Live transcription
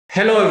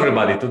Hello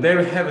everybody, today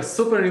we have a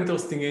super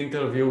interesting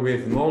interview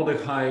with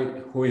Mordechai,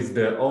 who is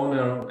the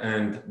owner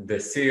and the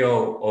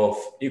CEO of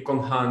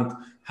Ecomhunt.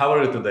 How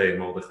are you today,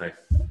 Mordechai?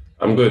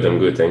 I'm good.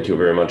 Thank you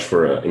very much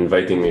for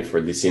inviting me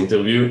for this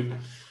interview.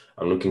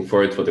 I'm looking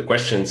forward for the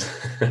questions.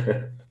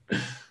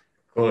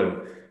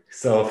 Cool.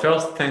 So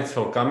first, thanks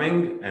for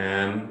coming.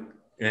 And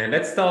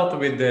let's start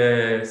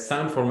with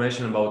some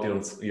information about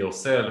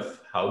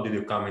yourself. How did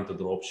you come into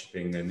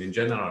dropshipping and in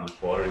general,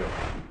 who are you?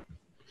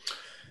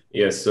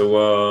 Yeah,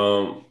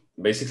 so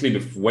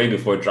basically way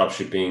before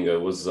dropshipping, I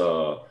was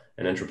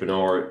an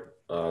entrepreneur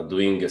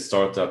doing a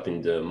startup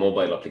in the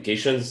mobile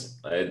applications.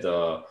 I had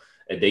a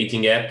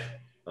dating app,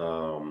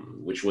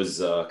 which was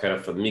kind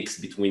of a mix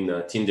between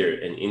Tinder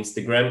and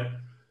Instagram.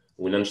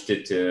 We launched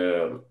it,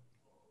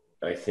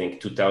 I think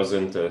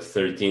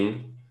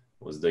 2013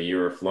 was the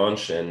year of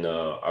launch. And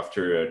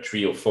after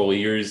 3 or 4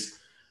 years,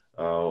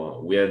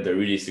 we had a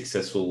really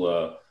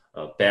successful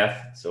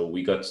path. So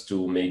we got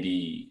to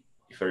maybe,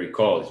 if I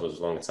recall, it was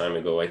a long time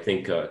ago, I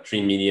think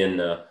 3 million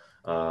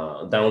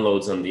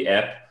downloads on the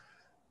app.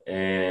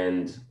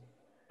 And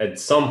at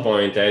some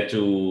point I had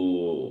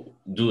to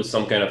do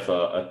some kind of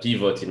a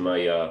pivot in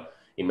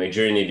my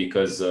journey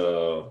because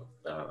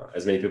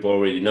as many people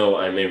already know,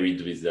 I'm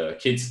married with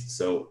kids.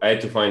 So I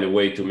had to find a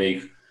way to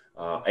make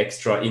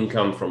extra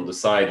income from the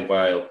side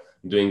while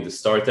doing the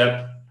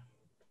startup.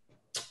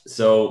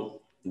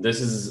 So this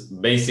is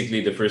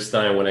basically the first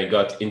time when I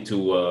got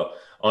into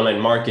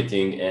online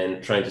marketing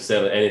and trying to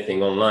sell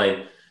anything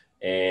online.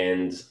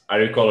 And I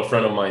recall a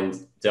friend of mine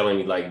telling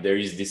me, like, there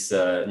is this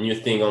new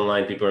thing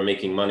online, people are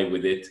making money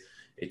with it.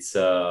 It's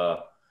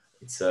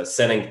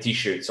selling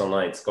t-shirts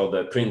online. It's called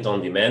print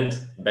on demand.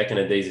 Back in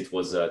the days, it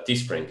was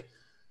Teespring.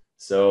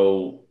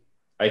 So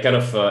I kind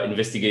of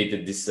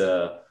investigated this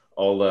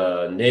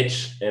all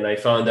niche, and I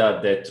found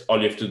out that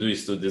all you have to do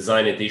is to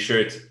design a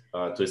t-shirt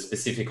to a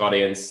specific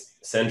audience,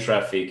 send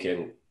traffic,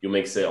 and you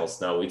make sales.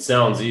 Now, it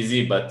sounds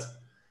easy, but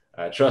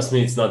trust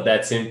me, it's not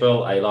that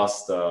simple. I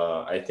lost,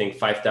 I think,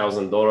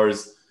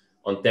 $5,000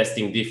 on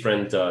testing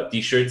different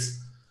t-shirts.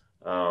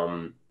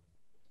 And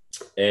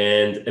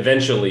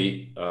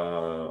eventually,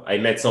 I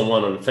met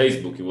someone on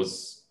Facebook. He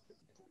was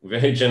a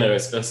very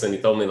generous person. He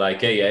told me,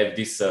 like, hey, I have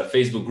this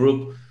Facebook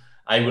group.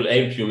 I will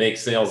help you make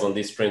sales on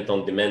this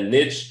print-on-demand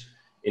niche.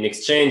 In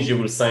exchange, you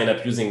will sign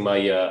up using my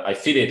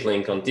affiliate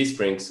link on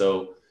Teespring.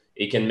 So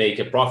it can make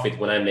a profit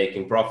when I'm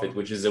making profit,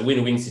 which is a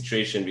win-win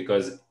situation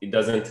because it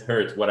doesn't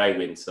hurt what I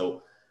win.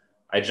 So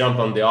I jumped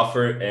on the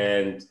offer,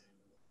 and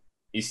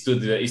he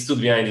stood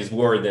behind his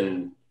word.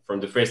 And from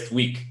the first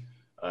week,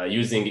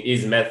 using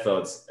his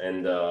methods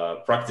and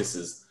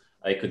practices,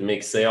 I could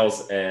make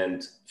sales.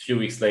 And a few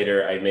weeks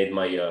later, I made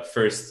my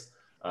first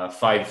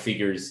 5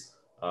 figures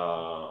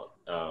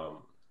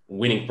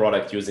winning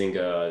product using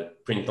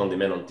print on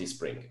demand on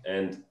Teespring.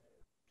 And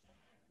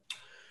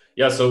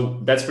yeah, so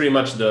that's pretty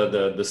much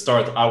the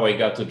start, how I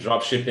got to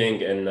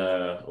dropshipping and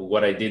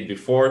what I did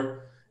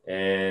before.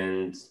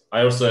 And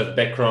I also have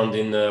background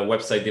in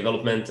website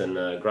development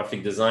and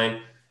graphic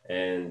design.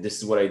 And this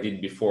is what I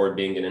did before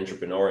being an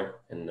entrepreneur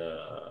and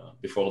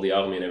before the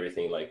army and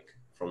everything, like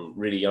from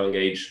really young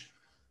age.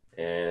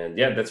 And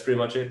yeah, that's pretty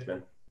much it,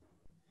 man.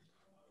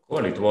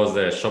 Well, it was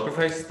a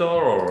Shopify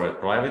store or a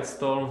private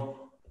store?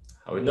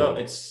 No,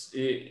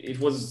 it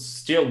was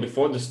still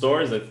before the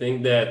stores. I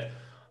think that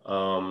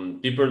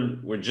people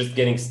were just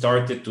getting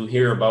started to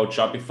hear about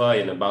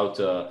Shopify and about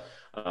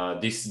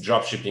this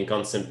dropshipping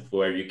concept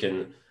where you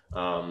can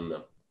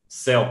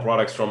sell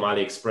products from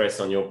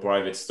AliExpress on your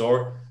private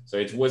store. So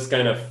it was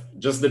kind of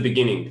just the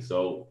beginning.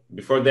 So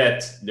before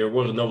that, there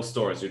were no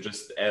stores. You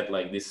just had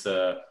like this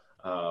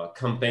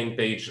campaign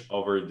page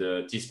over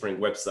the Teespring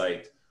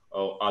website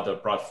or other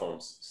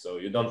platforms. So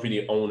you don't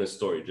really own a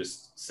store, you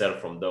just sell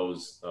from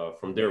those,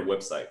 from their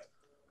website.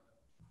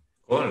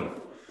 Cool.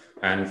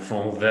 And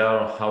from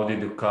there, how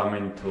did you come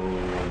into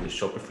the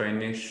Shopify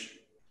niche?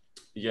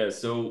 Yeah,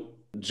 so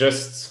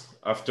just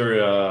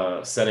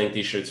after selling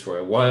t-shirts for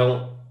a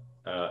while,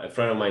 a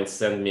friend of mine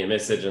sent me a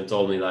message and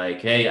told me,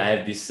 like, hey, I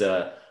have this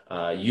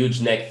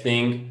huge neck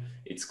thing.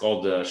 It's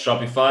called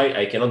Shopify.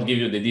 I cannot give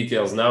you the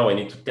details now. I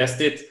need to test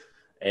it.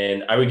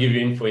 And I will give you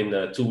info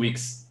in 2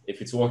 weeks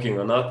if it's working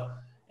or not.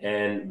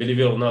 And believe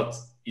it or not,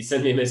 he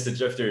sent me a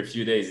message after a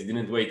few days. He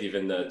didn't wait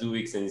even 2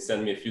 weeks, and he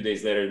sent me a few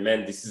days later,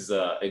 man, this is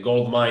a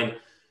gold mine.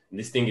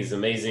 This thing is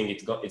amazing.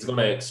 It's going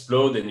to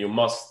explode, and you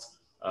must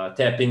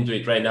tap into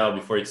it right now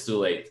before it's too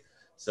late.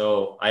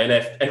 So I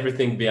left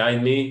everything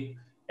behind me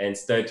and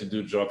started to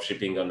do drop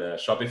shipping on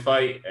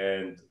Shopify.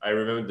 And I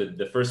remember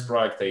the first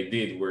product I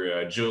did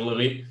were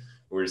jewelry.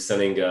 We were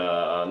selling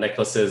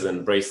necklaces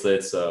and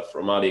bracelets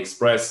from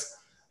AliExpress.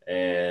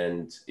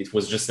 And it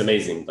was just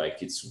amazing.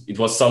 Like it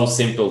was so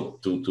simple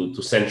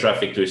to send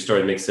traffic to a store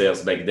and make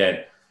sales back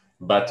then,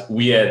 but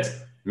we had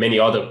many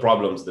other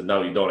problems that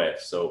now you don't have.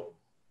 So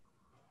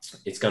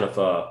it's kind of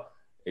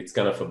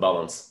a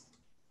balance.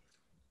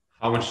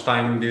 How much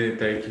time did it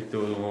take you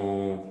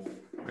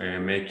to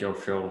make your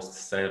first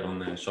sale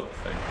on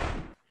Shopify?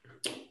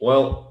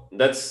 Well,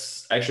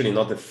 that's actually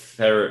not a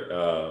fair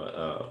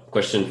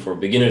question for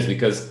beginners,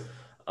 because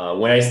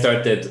when I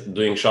started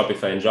doing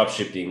Shopify and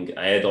dropshipping,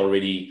 I had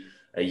already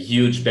a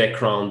huge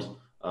background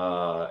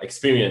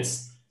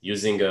experience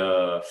using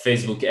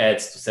Facebook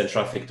ads to send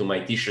traffic to my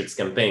t-shirts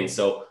campaign.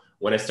 So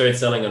when I started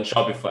selling on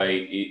Shopify,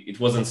 it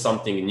wasn't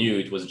something new.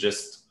 It was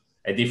just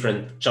a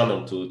different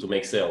channel to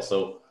make sales.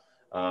 So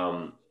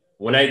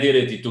when I did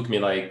it, it took me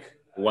like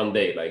one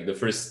day. Like the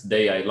first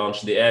day I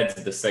launched the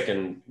ads, the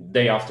second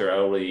day after I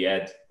already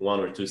had 1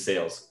 or 2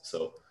 sales.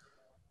 So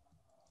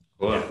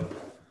cool.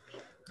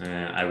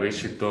 I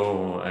wish it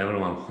to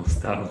everyone who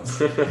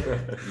starts.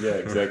 Yeah,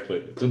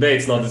 exactly. Today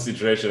it's not the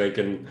situation. I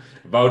can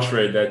vouch for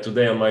it that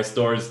today on my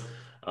stores,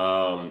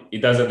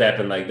 it doesn't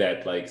happen like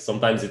that. Like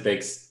sometimes it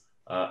takes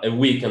a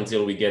week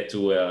until we get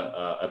to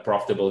a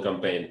profitable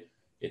campaign.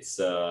 It's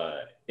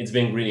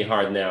been really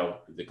hard now,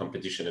 the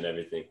competition and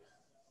everything.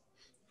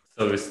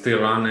 So you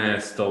still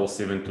run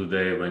stores even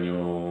today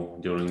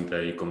during the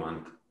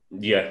Ecomhunt?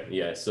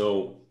 Yeah.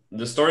 So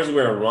the stores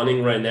we're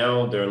running right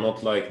now, they're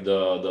not like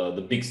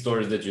the big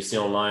stores that you see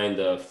online,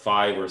 the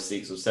 5 or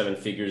 6 or 7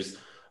 figures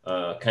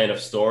kind of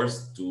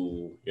stores.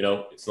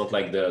 It's not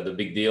like the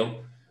big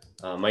deal.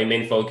 My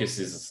main focus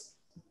is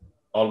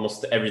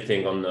almost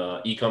everything on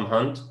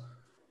Ecomhunt.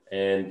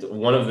 And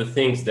one of the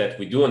things that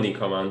we do on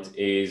Ecomhunt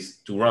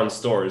is to run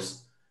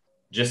stores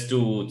just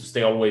to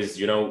stay always,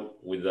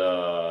 with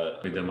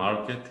the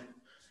market.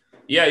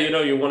 Yeah,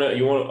 you want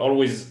to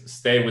always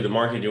stay with the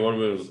market. You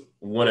always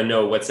want to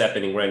know what's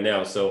happening right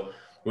now. So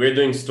we're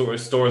doing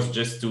stores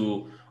just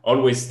to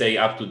always stay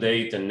up to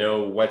date and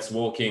know what's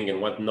working and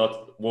what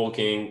not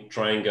working,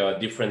 trying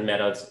different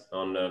methods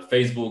on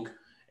Facebook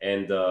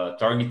and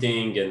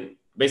targeting, and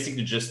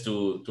basically just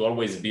to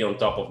always be on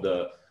top of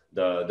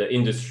the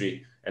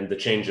industry and the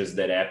changes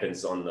that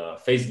happens on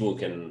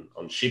Facebook and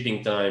on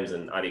shipping times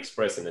and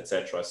AliExpress and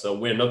etc. So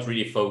we're not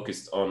really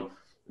focused on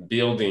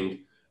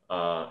building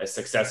a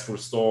successful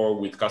store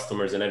with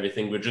customers and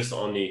everything. We're just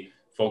only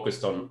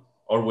focused on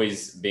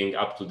always being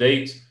up to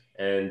date.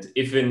 And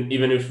even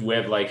if we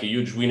have like a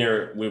huge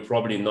winner, we'll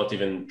probably not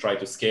even try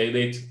to scale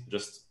it,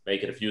 just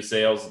make it a few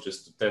sales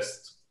just to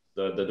test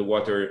the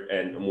water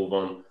and move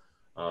on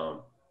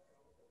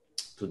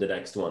to the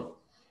next one.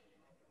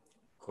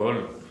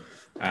 Cool.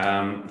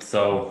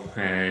 So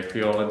if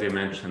you already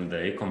mentioned the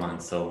Ecomhunt,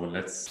 so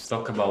let's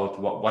talk about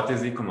what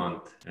is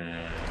Ecomhunt.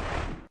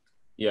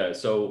 Yeah,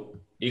 so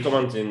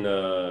Ecomhunt in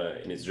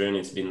its journey,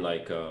 it's been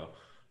like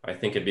I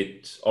think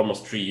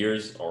almost 3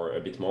 years or a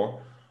bit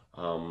more.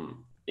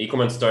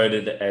 Ecomhunt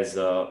started as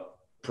a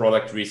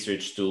product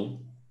research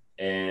tool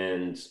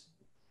and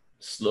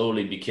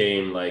slowly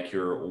became like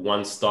your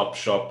one-stop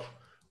shop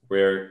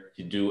where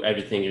you do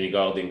everything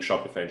regarding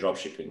Shopify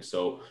dropshipping.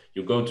 So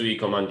you go to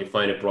Ecomhunt, you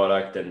find a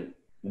product, and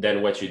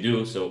then what you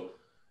do. So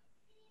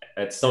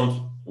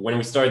when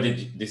we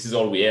started, this is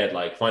all we had,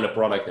 like find a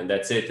product and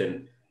that's it.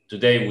 And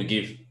today we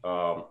give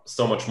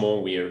so much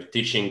more. We are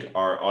teaching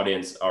our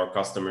audience, our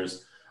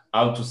customers,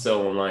 how to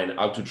sell online,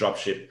 how to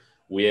dropship.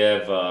 We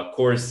have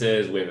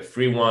courses, we have a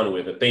free one, we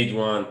have a paid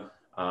one.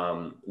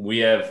 We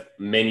have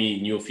many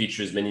new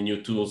features, many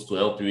new tools to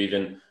help you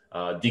even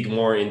dig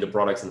more in the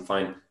products and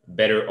find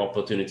better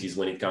opportunities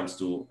when it comes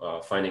to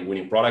finding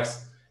winning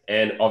products.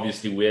 And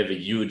obviously we have a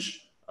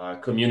huge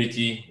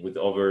community with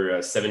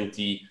over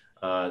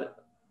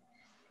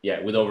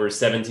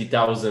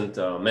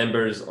 70,000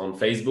 members on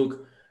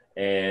Facebook,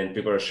 and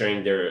people are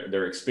sharing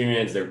their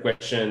experience, their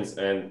questions,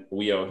 and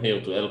we are here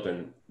to help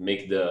and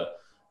make the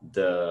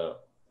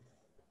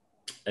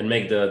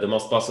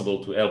most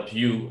possible to help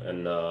you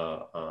and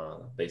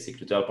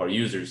basically to help our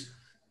users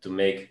to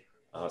make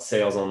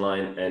sales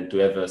online and to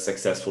have a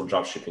successful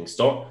dropshipping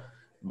store.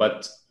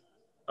 But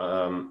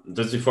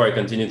just before I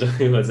continue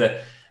talking about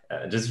that,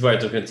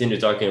 continue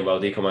talking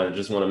about Ecomhunt, I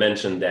just want to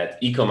mention that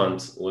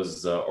Ecomhunt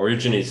was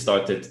originally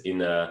started in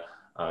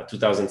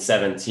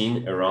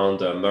 2017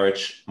 around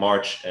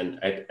March and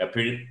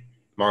April,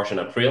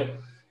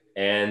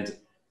 and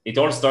it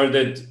all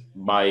started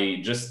by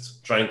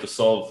just trying to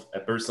solve a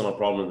personal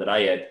problem that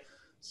I had.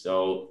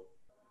 So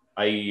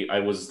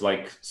I was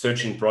like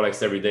searching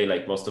products every day,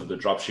 like most of the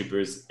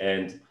dropshippers,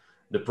 and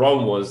the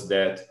problem was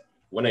that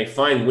when I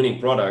find winning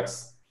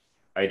products,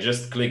 I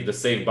just click the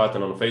save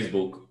button on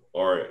Facebook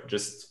or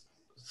just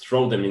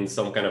throw them in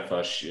some kind of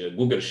a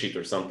Google Sheet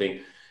or something,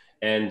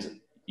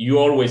 and you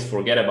always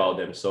forget about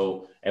them.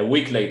 So a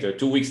week later,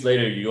 2 weeks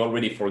later, you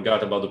already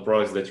forgot about the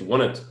products that you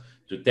wanted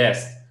to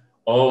test.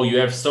 Oh, you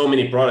have so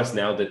many products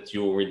now that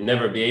you will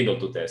never be able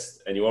to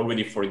test, and you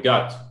already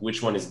forgot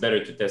which one is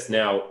better to test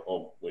now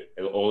or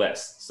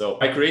less. So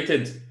I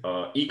created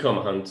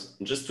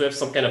Ecomhunt just to have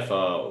some kind of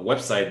a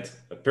website,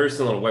 a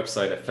personal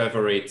website, a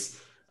favorite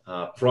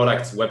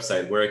products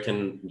website where I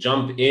can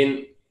jump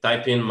in,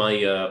 type in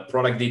my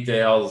product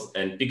details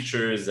and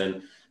pictures,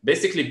 and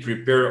basically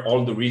prepare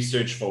all the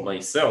research for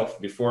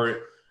myself before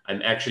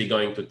I'm actually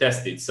going to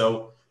test it.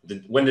 So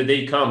when the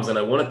day comes and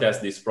I want to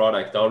test this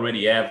product, I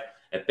already have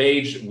a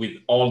page with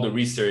all the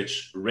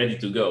research ready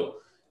to go.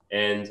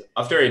 And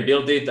after I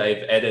built it,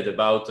 I've added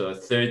about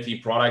 30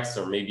 products,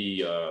 or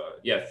maybe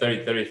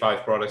 30,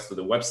 35 products to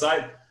the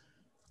website.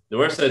 The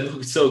website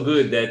looked so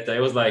good that I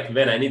was like,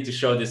 man, I need to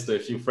show this to a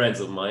few friends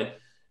of mine.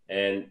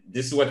 And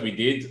this is what we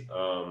did.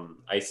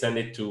 I sent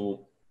it to,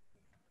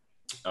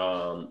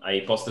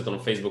 I posted on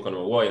Facebook on my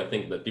wall. I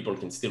think that people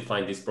can still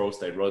find this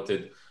post. I wrote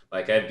it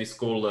like, I have this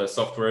cool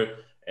software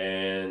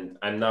and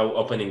I'm now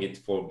opening it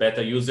for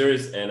beta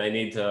users, and I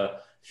need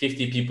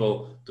 50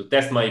 people to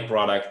test my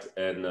product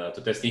and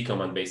to test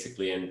Ecomhunt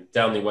basically and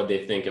tell me what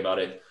they think about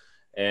it.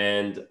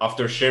 And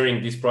after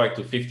sharing this product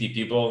to 50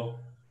 people,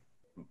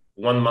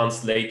 1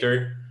 month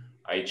later,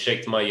 I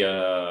checked my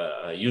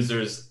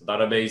users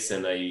database,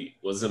 and I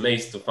was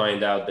amazed to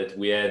find out that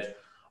we had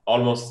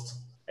almost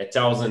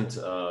 1,000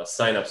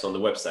 signups on the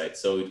website.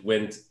 So it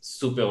went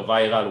super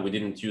viral. We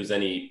didn't use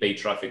any paid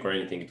traffic or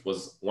anything. It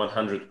was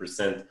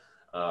 100%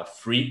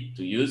 free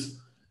to use.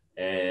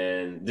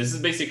 And this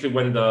is basically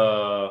when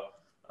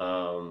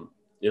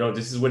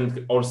this is when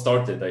it all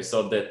started. I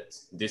saw that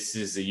this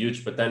is a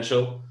huge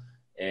potential,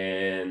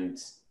 and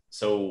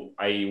so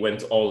I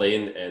went all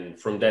in. And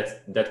from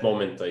that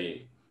moment,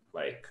 I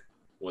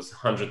was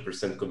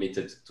 100%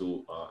 committed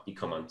to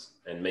Ecomhunt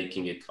and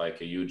making it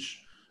like a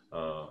huge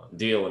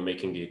deal and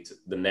making it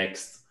the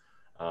next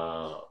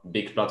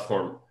big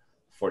platform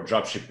for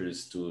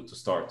dropshippers to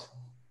start.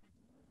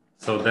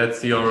 So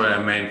that's your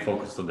main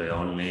focus today,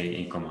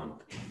 only Ecomhunt.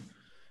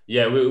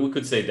 Yeah, we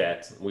could say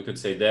that. We could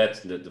say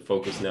that the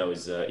focus now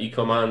is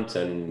Ecomhunt,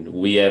 and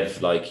we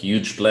have like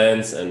huge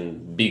plans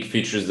and big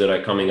features that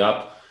are coming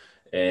up.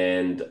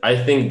 And I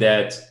think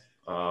that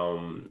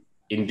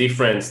in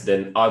difference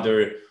than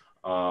other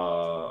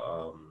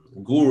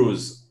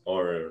gurus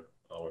or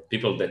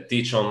people that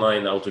teach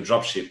online how to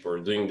dropship or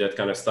doing that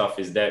kind of stuff,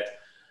 is that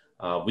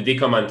with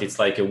Ecomhunt, it's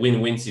like a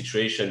win-win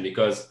situation,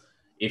 because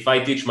if I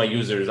teach my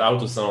users how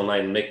to sell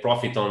online, make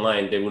profit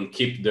online, they will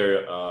keep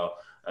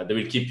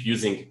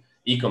using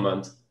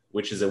Ecomhunt,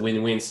 which is a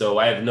win-win. So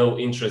I have no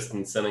interest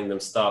in selling them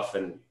stuff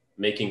and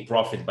making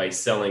profit by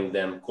selling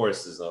them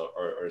courses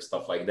or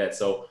stuff like that.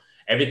 So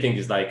everything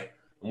is like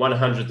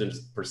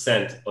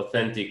 100%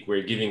 authentic.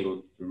 We're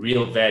giving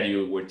real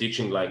value. We're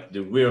teaching like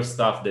the real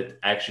stuff that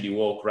actually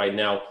work right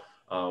now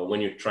when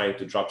you're trying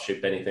to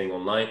dropship anything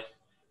online.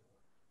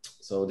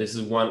 So this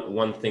is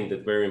one thing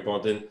that's very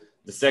important.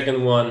 The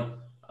second one,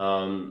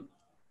 I'm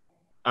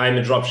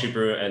a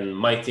dropshipper, and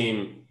my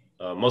team,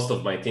 most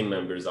of my team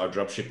members are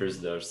dropshippers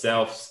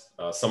themselves.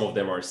 Some of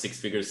them are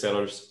 6-figure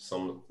sellers,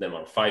 some of them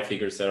are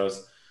 5-figure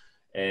sellers.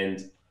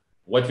 And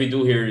what we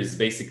do here is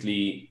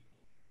basically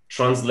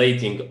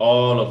translating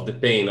all of the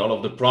pain, all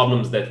of the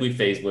problems that we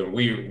face when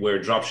we were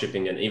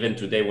dropshipping, and even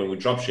today when we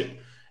dropship,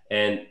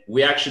 and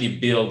we actually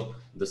build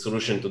the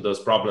solution to those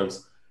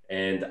problems.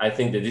 And I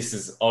think that this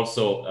is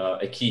also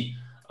a key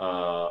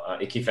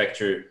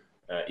factor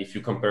if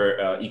you compare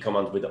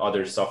Ecomhunt with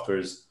other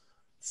softwares.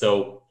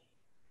 So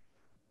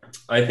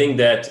I think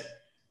that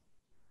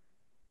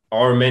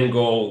our main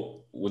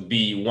goal would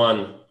be,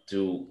 one,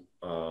 to,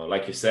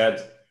 like you said,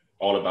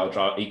 all about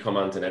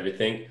Ecomhunt and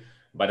everything.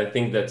 But I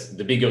think that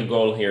the bigger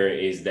goal here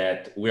is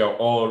that we are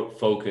all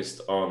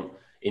focused on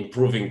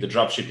improving the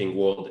dropshipping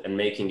world and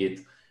making it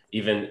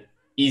even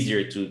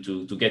easier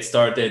to get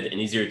started,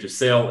 and easier to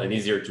sell, and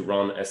easier to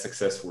run a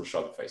successful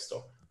Shopify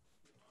store.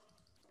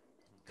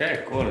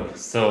 Okay, cool.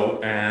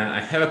 So I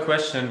have a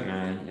question.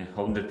 I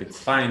hope that it's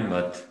fine,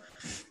 but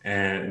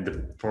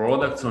the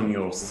products on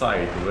your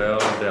site, where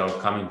they are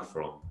coming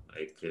from?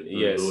 Like,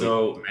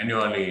 so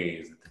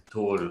manually, is it a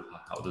tool?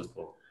 How does it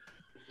work?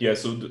 Yeah,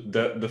 so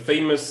the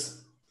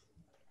famous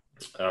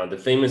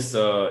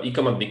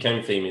Ecomhunt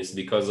became famous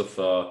because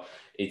of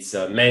its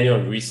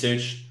manual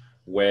research.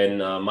 When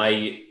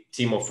my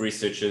team of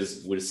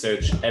researchers will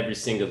search every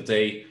single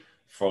day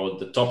for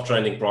the top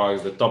trending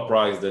products, the top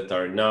products that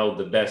are now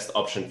the best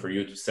option for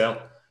you to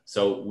sell.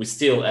 So we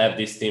still have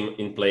this team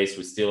in place.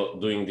 We're still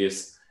doing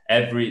this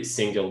every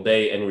single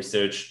day, and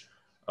research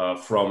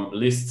from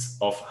lists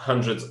of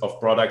hundreds of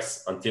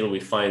products until we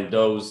find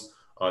those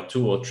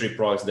 2 or 3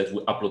 products that we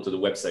upload to the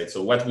website.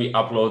 So what we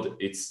upload,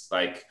 it's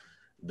like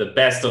the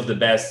best of the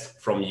best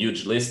from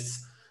huge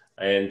lists.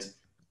 And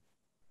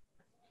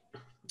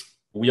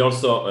we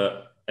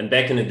also, and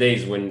back in the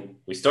days when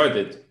we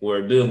started, we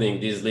were building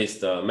this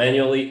list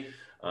manually.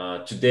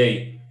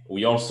 Today,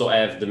 we also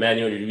have the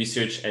manual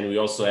research, and we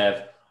also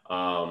have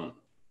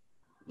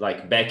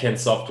like backend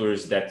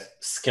softwares that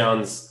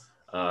scans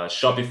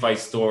Shopify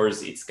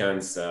stores. It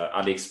scans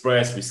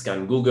AliExpress. We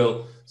scan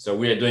Google. So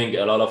we are doing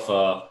a lot of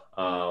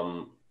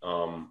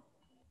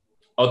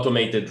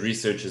automated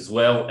research as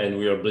well, and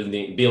we are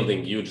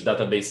building huge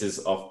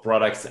databases of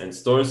products and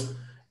stores.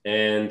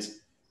 And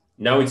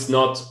now it's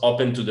not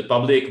open to the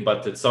public,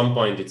 but at some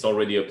point it's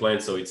already a plan.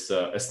 So it's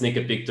a sneak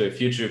peek to a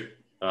future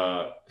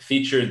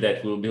feature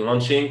that we'll be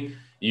launching.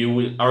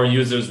 Our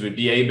users will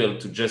be able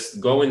to just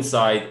go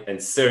inside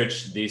and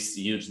search this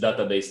huge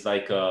database,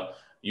 like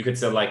you could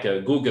say like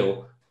a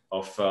Google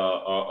of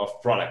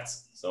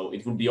products. So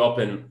it will be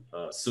open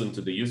soon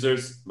to the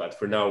users, but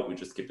for now we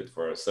just keep it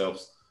for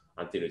ourselves.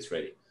 until it's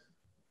ready.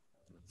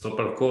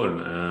 Super cool.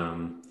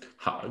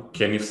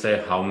 Can you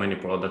say how many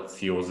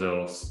products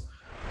users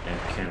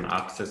can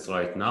access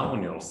right now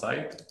on your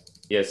site?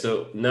 Yeah,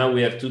 so now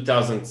we have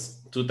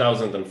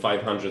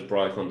 2,500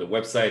 products on the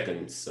website,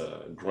 and it's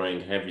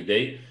growing every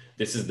day.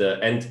 This is the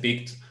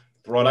end-picked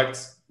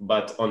products,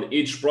 but on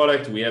each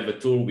product, we have a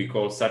tool we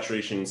call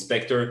Saturation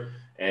Inspector.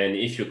 And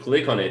if you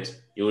click on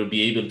it, you will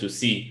be able to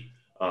see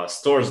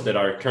stores that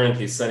are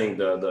currently selling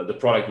the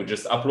product we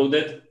just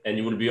uploaded. And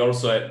you will be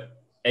also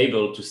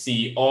able to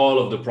see all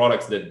of the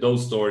products that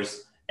those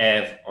stores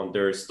have on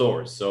their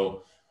stores.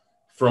 So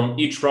from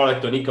each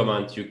product on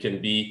Ecomhunt, you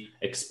can be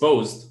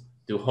exposed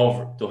to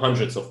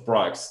hundreds of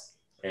products,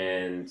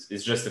 and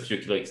it's just a few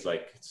clicks,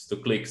 like it's 2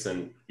 clicks,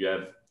 and you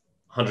have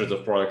hundreds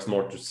of products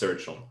more to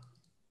search on.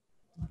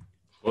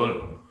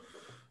 Cool.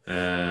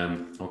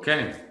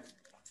 Okay,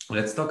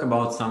 let's talk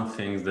about some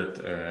things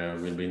that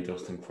will be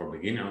interesting for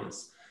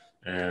beginners.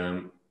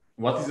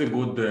 What is a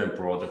good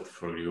product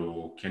for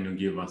you? Can you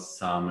give us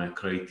some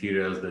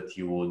criteria that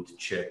you would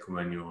check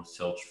when you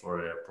search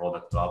for a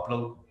product to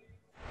upload?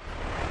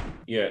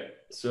 Yeah,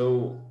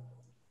 so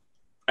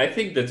I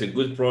think that a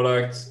good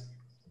product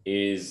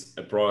is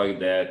a product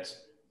that,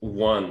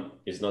 one,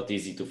 is not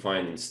easy to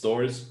find in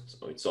stores.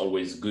 So it's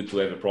always good to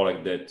have a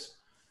product that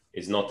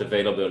is not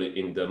available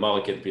in the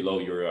market below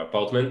your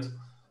apartment.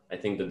 I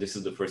think that this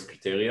is the first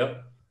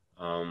criteria.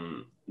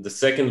 The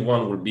second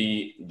one will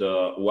be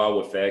the wow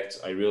effect.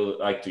 I really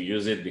like to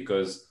use it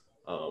because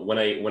when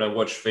I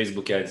watch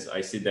Facebook ads,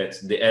 I see that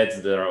the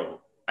ads that are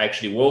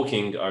actually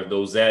working are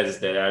those ads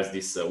that has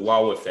this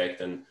wow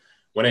effect. And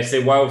when I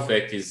say wow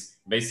effect, is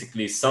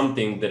basically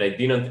something that I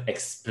didn't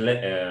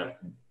expect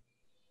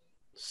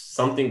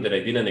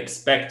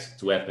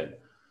to happen.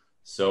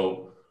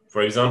 So,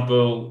 for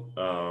example,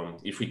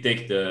 if we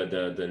take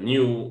the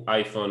new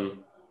iPhone,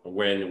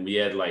 when we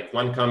had like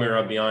one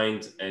camera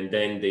behind, and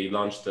then they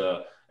launched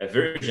a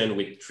version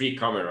with 3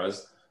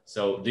 cameras.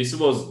 So this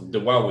was the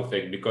wow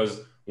effect,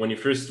 because when you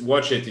first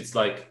watch it, it's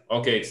like,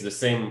 okay, it's the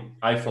same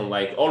iPhone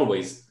like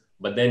always,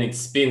 but then it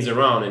spins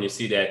around and you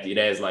see that it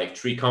has like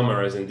 3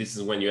 cameras, and this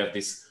is when you have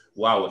this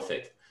wow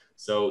effect.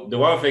 So the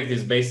wow effect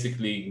is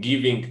basically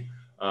giving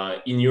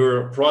in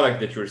your product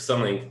that you're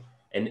selling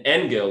an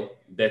angle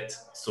that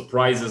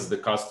surprises the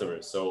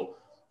customer. So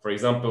for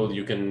example,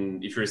 you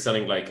can, if you're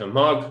selling like a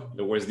mug,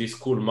 there was this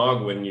cool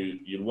mug when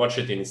you watch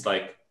it and it's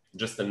like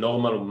just a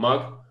normal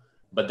mug,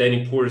 but then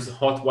it pours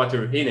hot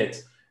water in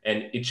it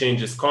and it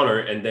changes color,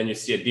 and then you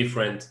see a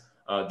different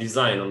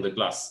design on the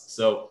glass.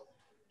 So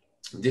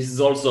this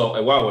is also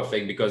a wow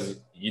effect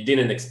because you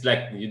didn't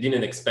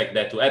expect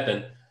that to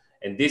happen,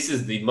 and this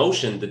is the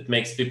emotion that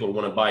makes people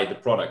want to buy the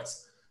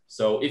products.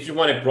 So if you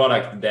want a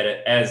product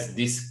that has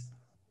this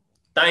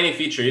tiny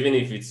feature, even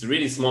if it's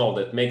really small,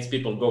 that makes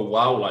people go,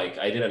 wow, like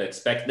I didn't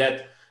expect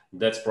that,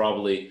 that's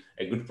probably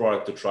a good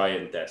product to try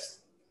and test.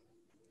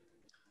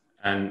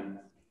 And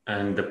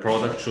the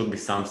product should be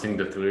something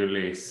that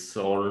really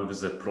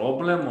solves a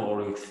problem,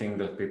 or you think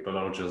that people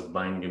are just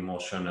buying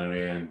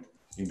emotionally and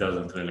it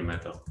doesn't really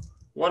matter?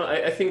 Well,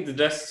 I think that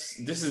this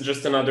is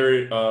just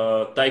another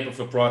type of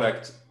a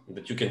product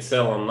that you can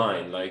sell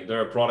online. Like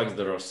there are products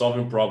that are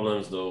solving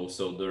problems, though.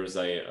 So there's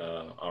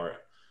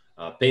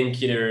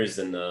painkillers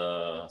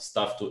and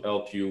stuff to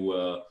help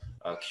you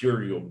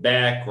cure your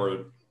back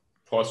or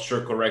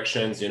posture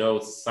corrections. You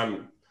know,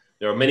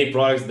 there are many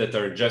products that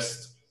are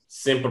just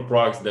simple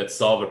products that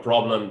solve a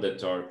problem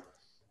that are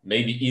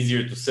maybe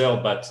easier to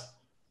sell, but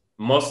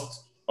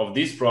most of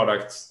these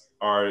products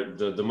are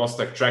the most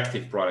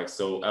attractive products.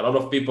 So a lot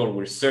of people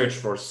will search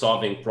for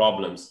solving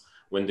problems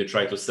when they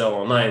try to sell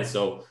online.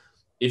 So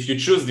if you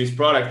choose this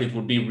product, it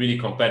will be really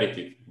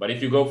competitive. But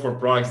if you go for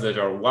products that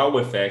are wow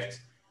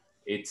effect,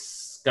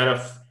 it's kind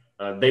of,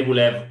 they will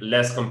have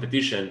less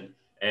competition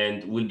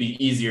and will be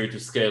easier to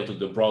scale to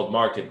the broad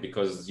market,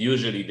 because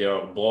usually they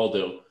are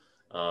broader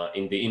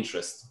in the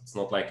interest. It's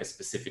not like a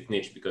specific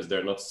niche because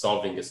they're not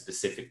solving a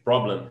specific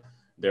problem.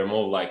 They're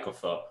more like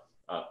of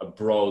a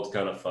broad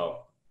kind of a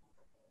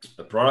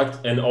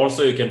product. And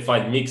also you can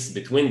find mix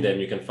between them.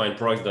 You can find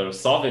products that are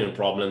solving a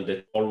problem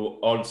that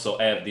also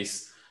have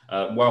this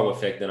wow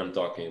effect that I'm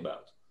talking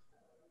about.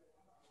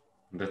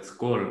 That's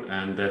cool.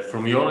 And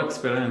from your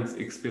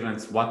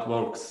experience, what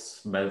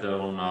works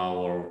better now,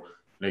 or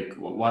like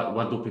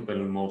what do people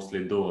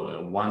mostly do?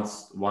 One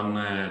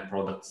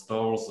product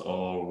stores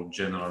or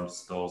general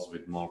stores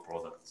with more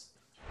products?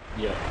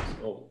 Yeah.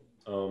 So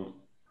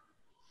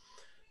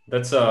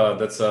that's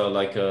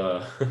like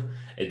a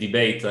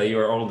debate I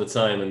hear all the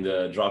time in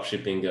the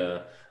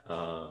dropshipping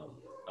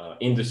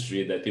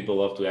industry, that people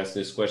love to ask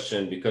this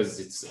question, because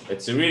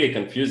it's a really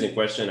confusing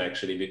question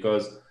actually,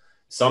 because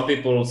some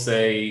people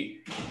say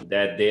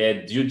that they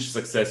had huge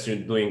success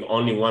in doing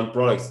only one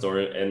product store,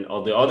 and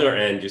on the other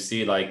end you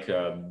see like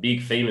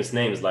big famous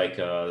names like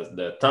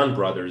the Tan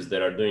brothers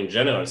that are doing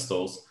general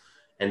stores,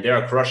 and they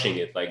are crushing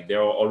it. Like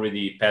they're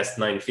already past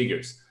 9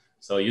 figures.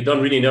 So you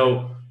don't really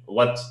know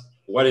what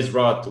is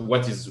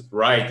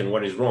right and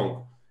what is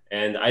wrong.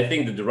 And I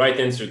think that the right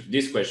answer to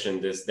this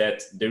question is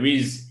that there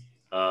is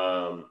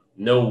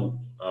no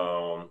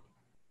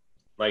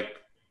like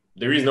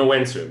there is no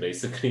answer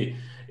basically.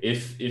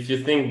 If you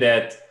think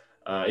that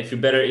if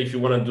you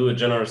want to do a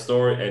general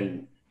store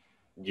and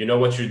you know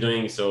what you're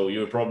doing, so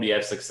you'll probably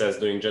have success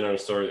doing general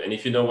store. And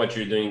if you know what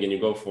you're doing and you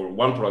go for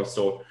one product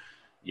store,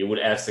 you would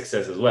have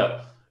success as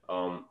well.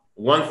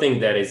 One thing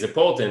that is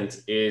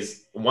important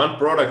is one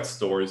product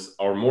stores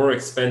are more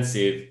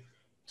expensive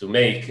to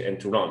make and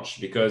to launch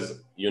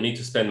because you need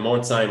to spend more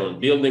time on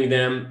building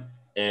them.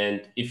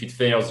 And if it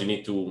fails, you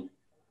need to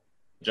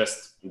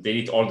just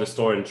delete all the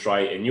store and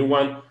try a new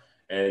one.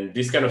 And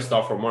this kind of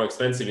stuff are more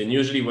expensive. And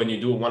usually when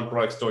you do one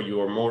product store, you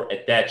are more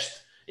attached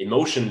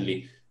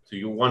emotionally to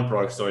your one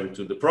product store and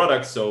to the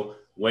product. So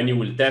when you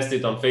will test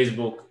it on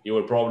Facebook, you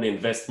will probably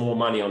invest more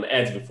money on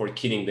ads before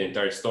killing the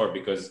entire store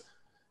because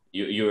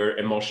you're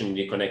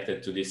emotionally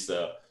connected to this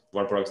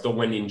one product store.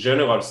 When in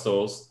general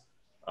stores,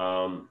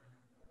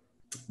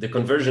 the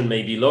conversion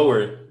may be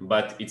lower,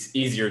 but it's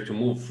easier to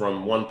move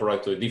from one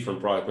product to a different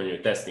product when you're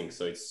testing.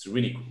 So it's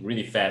really,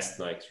 really fast.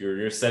 Like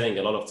you're saving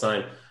a lot of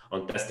time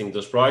on testing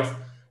those products.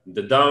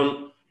 The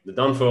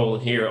downfall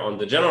here on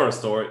the general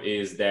store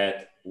is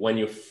that when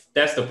you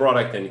test a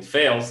product and it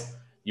fails,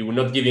 you will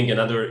not giving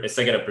a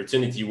second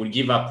opportunity. You will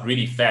give up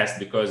really fast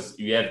because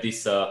you have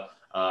this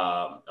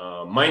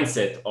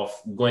mindset of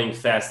going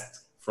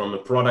fast from a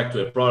product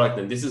to a product.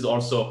 And this is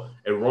also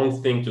a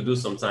wrong thing to do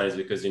sometimes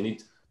because you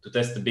need to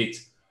test a bit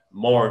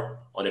more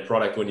on a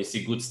product. When you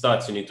see good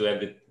stats, you need to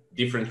have a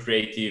different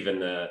creative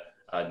and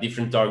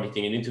different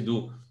targeting. You need to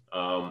do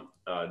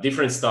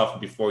different stuff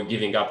before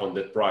giving up on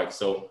that product.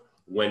 So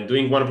when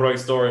doing one product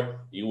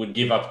store, you would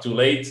give up too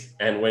late.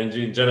 And when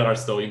doing general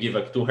store, you give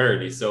up too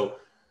early. So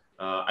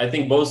I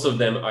think both of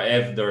them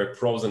have their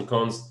pros and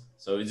cons.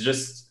 So it's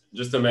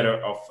just a matter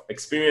of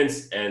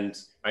experience. And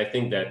I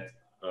think that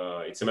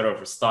it's a matter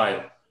of a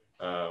style.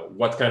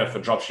 What kind of a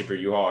dropshipper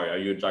you are? Are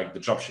you like the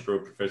dropshipper who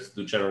prefers to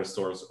do general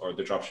stores, or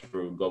the dropshipper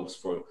who goes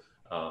for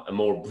a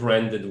more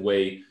branded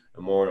way,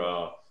 a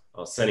more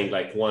selling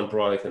like one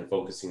product and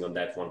focusing on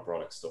that one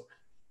product store?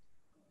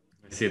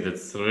 I see,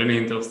 that's a really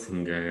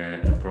interesting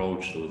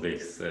approach to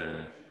this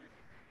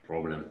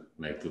problem,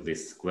 like to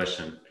this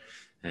question.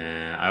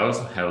 I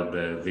also held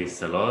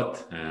this a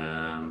lot,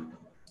 and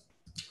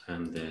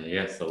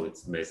yeah, so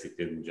it's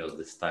basically just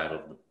the style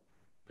of the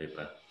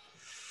paper.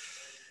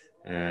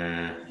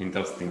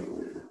 Interesting.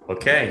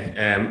 Okay.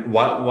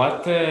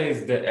 What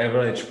is the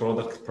average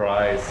product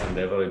price and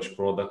average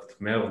product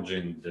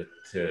margin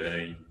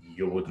that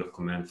you would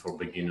recommend for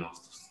beginners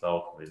to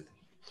start with?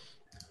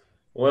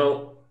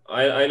 Well,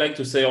 I like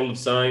to say all the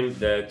time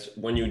that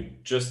when you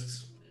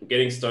just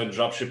getting started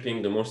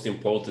dropshipping, the most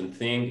important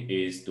thing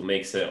is to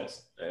make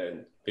sales.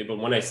 And people,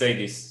 when I say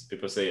this,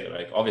 people say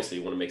like, obviously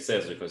you want to make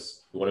sales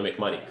because you want to make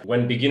money.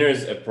 When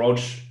beginners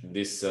approach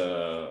this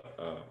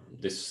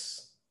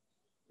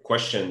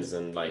questions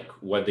and like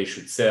what they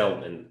should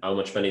sell and how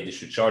much money they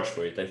should charge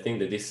for it, I think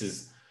that this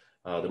is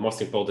the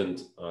most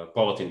important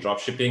part in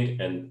dropshipping.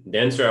 And the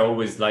answer I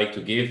always like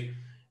to give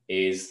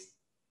is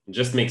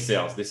just make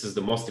sales. This is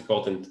the most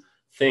important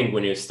thing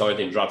when you start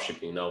in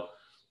dropshipping. Now,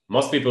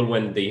 most people,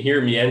 when they hear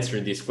me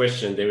answer this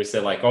question, they will say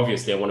like,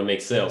 obviously I want to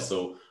make sales.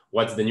 So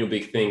what's the new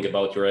big thing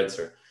about your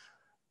answer?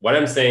 What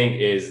I'm saying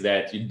is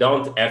that you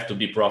don't have to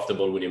be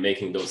profitable when you're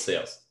making those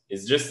sales.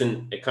 It's just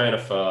a kind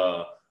of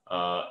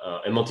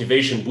a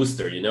motivation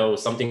booster, you know,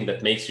 something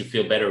that makes you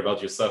feel better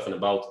about yourself and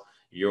about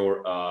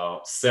your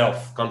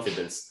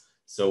self-confidence.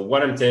 So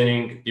what I'm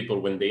telling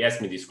people when they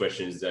ask me these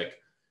questions is like,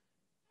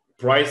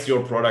 price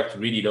your product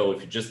really low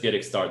if you're just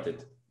getting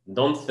started.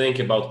 Don't think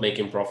about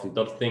making profit.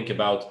 Don't think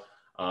about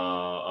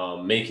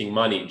making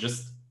money.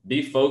 Just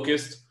be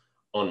focused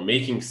on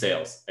making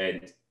sales.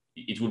 And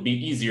it would be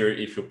easier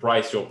if you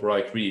price your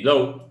product really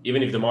low,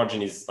 even if the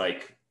margin is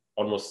like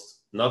almost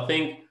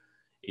nothing.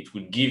 It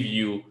would give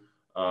you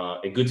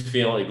a good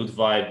feel, a good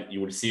vibe. You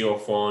will see your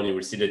phone. You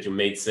will see that you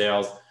made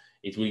sales.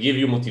 It will give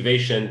you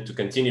motivation to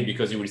continue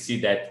because you will see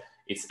that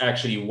it's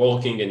actually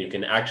working and you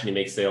can actually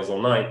make sales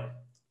online.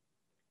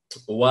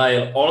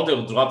 While other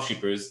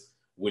dropshippers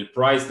will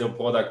price their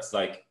products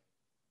like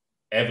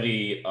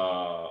every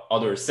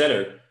other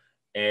seller,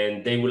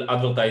 and they will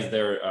advertise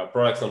their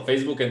products on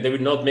Facebook and they will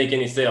not make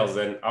any sales.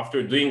 And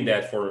after doing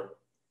that for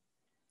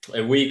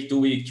a week, 2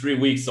 weeks, 3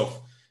 weeks of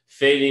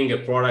failing a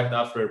product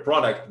after a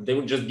product, they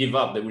would just give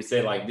up. They would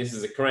say like, this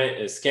is a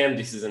scam.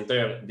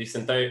 This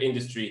entire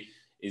industry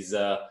is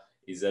a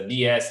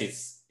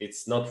BS.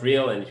 It's not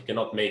real and you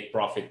cannot make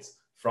profit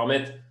from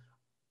it.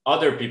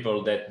 Other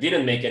people that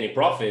didn't make any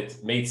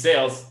profit made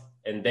sales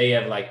and they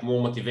have like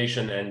more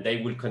motivation and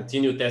they will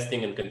continue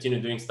testing and continue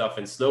doing stuff.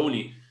 And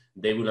slowly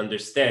they will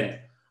understand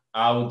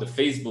how the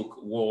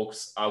Facebook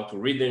works, how to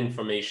read the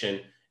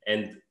information.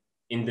 And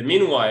in the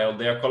meanwhile,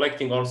 they are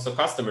collecting also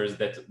customers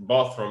that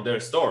bought from their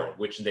store,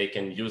 which they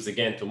can use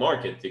again to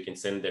market. They can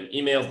send them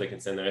emails, they can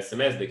send them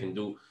SMS, they can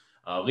do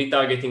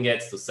retargeting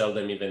ads to sell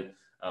them even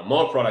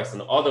more products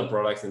and other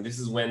products. And this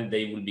is when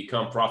they will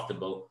become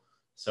profitable.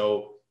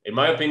 So in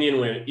my opinion,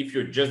 if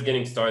you're just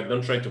getting started,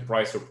 don't try to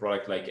price your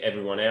product like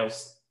everyone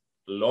else.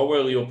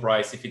 lower your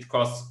price. If it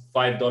costs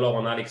 $5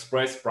 on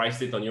AliExpress,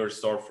 price it on your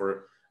store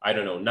for, I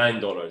don't know,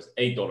 $9,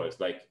 $8.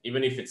 Like,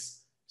 even if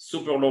it's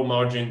super low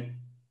margin,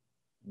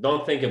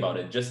 don't think about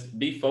it. Just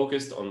be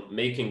focused on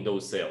making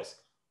those sales.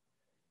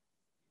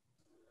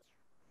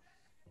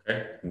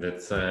 Okay,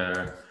 that's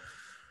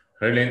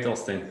really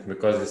interesting,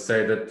 because you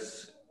say that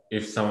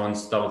if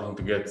someone's starting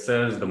to get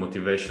sales, the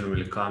motivation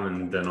will come,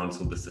 and then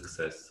also the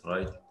success,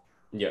 right?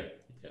 Yeah,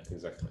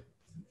 exactly.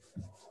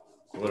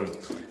 Cool.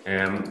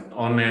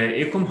 On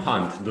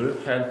Ecomhunt, do you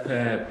help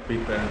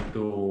people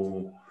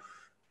to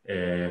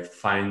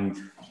find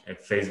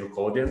Facebook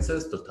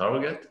audiences to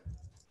target?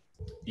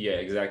 Yeah,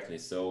 exactly.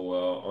 So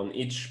on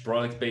each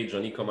product page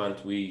on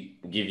Ecomhunt, we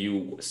give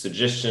you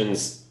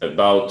suggestions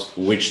about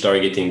which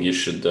targeting you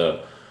should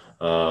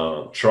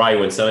try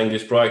when selling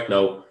this product.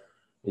 Now,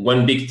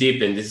 one big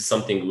tip, and this is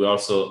something we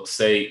also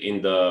say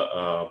in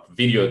the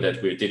video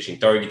that we're teaching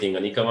targeting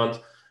on Ecomhunt,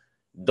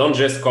 don't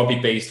just copy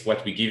paste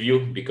what we give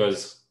you,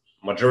 because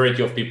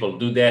majority of people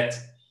do that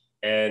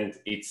and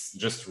it's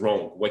just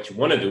wrong. What you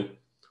want to do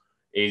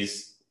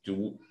is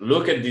to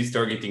look at these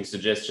targeting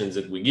suggestions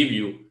that we give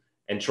you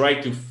and try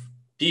to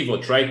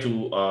pivot, try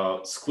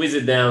to squeeze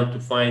it down to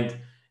find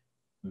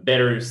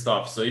better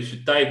stuff. So if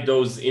you type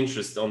those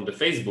interests on the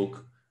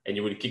Facebook and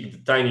you will click the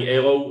tiny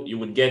arrow, you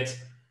would get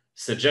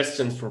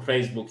suggestions for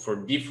Facebook for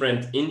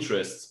different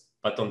interests,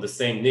 but on the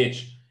same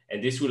niche.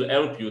 And this will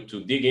help you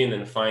to dig in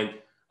and find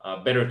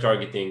better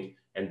targeting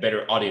and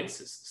better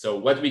audiences. So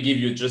what we give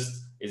you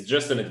is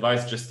just an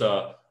advice, just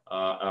an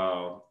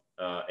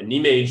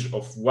image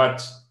of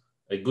what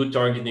a good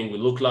targeting will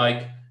look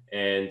like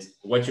and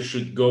what you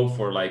should go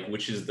for, like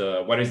what is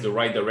the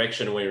right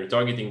direction when you're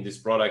targeting this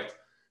product,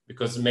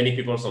 because many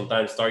people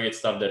sometimes target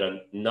stuff that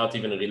are not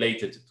even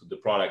related to the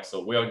product.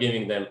 So we are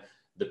giving them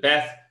the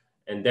path,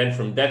 and then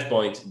from that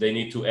point they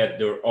need to add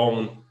their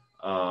own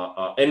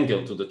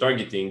angle to the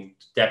targeting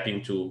to tap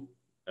into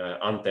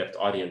untapped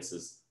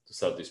audiences to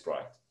sell this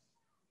product.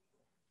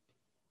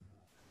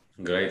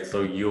 Great.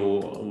 So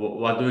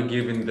what do you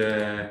give in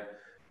the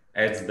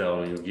ads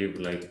there? You give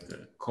like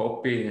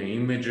copy,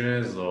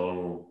 images,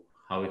 or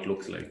how it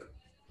looks like?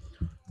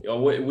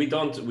 We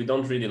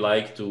don't really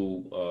like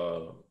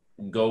to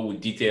go with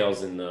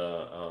details in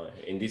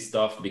this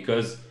stuff,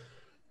 because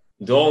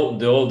the whole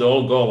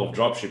goal of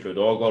dropshipper,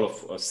 the whole goal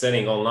of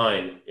selling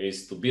online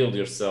is to build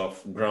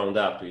yourself ground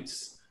up.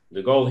 It's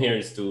the goal here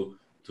is to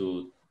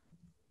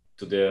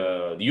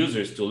the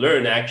users to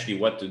learn actually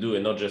what to do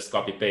and not just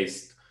copy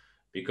paste,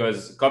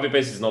 because copy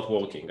paste is not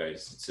working,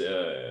 guys.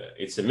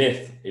 It's a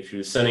myth. If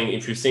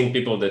you're seeing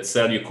people that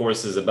sell you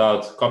courses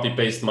about copy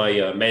paste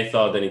my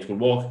method and it will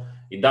work,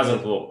 it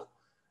doesn't work.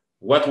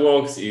 What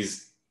works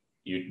is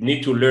you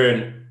need to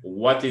learn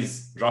what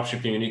is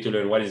dropshipping. You need to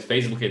learn what is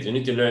Facebook ads. You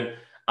need to learn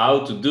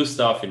how to do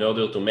stuff in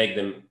order to make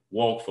them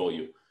work for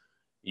you.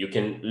 You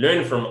can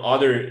learn from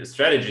other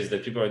strategies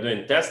that people are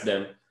doing, test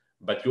them,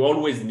 but you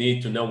always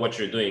need to know what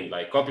you're doing.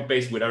 Like copy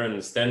paste without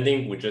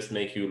understanding would just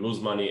make you lose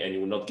money and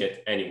you will not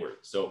get anywhere.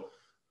 So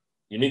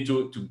you need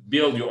to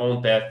build your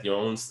own path, your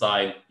own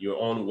style, your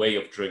own way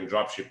of doing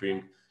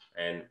dropshipping.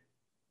 And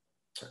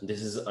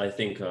this is, I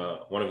think,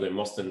 one of the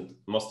most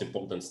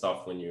important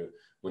stuff when you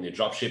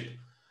dropship.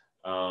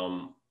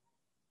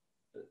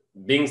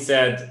 Being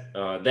said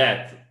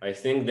that, I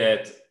think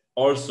that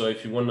also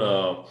if you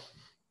wanna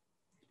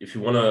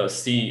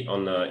see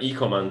on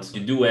Ecomhunt,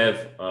 you do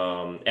have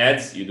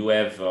ads. You do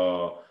have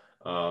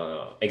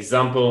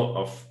example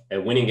of a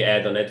winning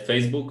ad on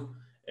Facebook.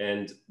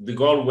 And the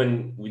goal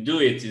when we do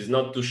it is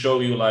not to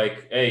show you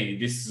like, hey,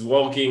 this is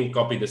working,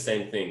 copy the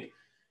same thing.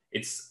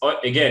 It's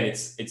again,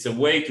 it's a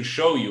way to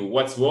show you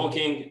what's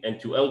working and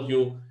to help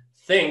you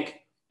think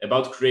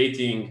about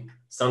creating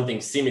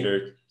something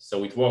similar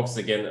so it works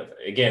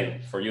again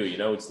for you. You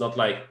know, it's not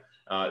like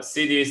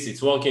see this,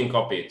 it's working,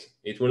 copy it.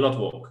 It will not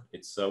work.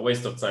 It's a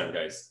waste of time,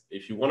 guys.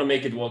 If you want to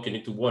make it work, you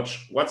need to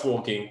watch what's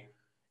working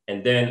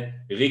and then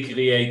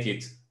recreate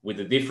it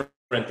with a different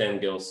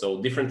angle. So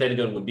different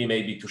angle would be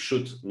maybe to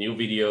shoot new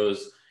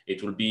videos.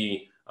 It will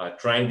be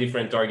trying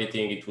different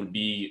targeting. It will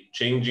be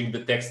changing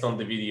the text on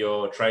the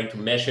video, trying to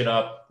mesh it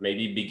up,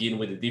 maybe begin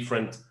with a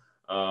different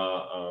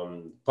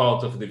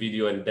part of the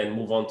video and then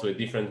move on to a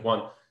different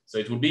one. So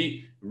it will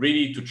be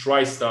really to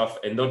try stuff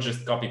and not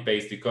just copy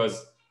paste,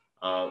 because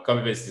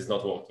copy paste is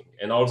not working.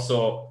 And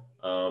also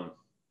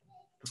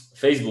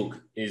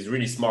Facebook is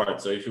really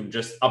smart. So if you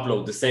just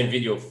upload the same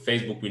video,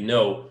 Facebook will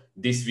know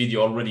this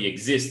video already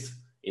exists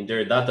in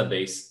their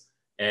database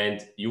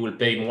and you will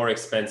pay more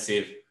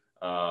expensive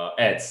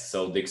ads.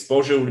 So the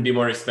exposure will be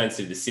more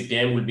expensive, the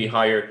CPM will be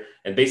higher,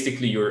 and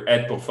basically your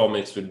ad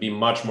performance will be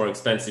much more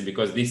expensive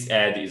because this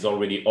ad is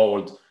already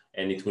old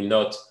and it will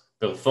not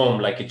perform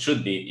like it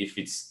should be if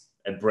it's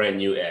a brand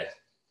new ad.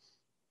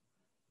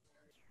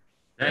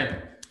 Okay,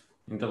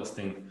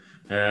 interesting.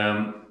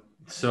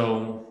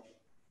 So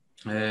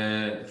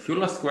a few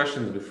last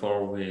questions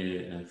before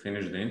we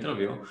finish the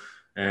interview.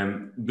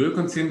 Do you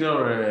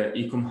consider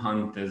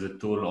Ecomhunt as a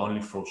tool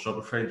only for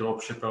Shopify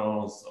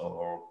dropshippers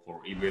or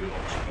for eBay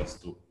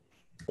dropshippers too?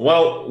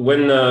 Well,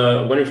 when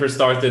we first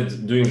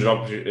started doing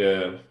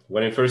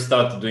when we first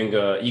started doing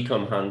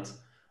Ecomhunt,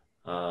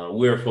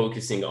 we are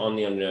focusing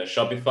only on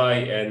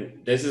Shopify,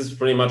 and this is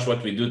pretty much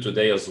what we do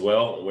today as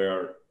well.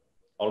 We're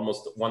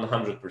almost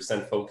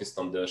 100% focused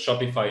on the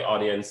Shopify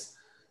audience,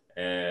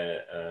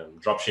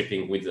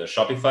 dropshipping with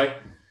Shopify.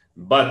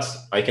 But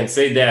I can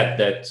say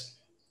that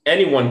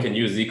anyone can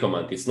use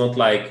Ecomhunt. It's not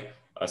like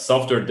a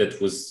software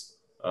that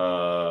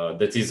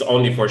is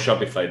only for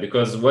Shopify,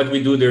 because what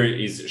we do there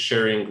is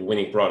sharing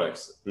winning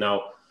products.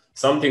 Now,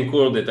 something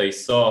cool that I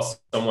saw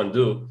someone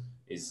do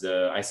is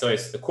I saw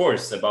a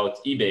course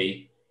about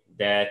eBay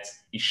that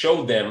it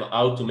showed them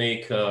how to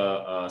make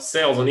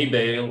sales on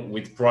eBay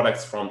with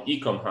products from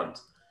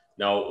Ecomhunt.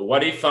 Now,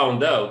 what he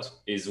found out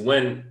is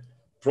when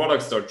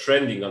products are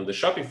trending on the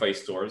Shopify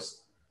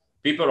stores,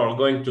 people are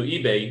going to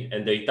eBay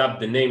and they tap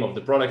the name of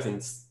the product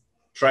and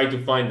try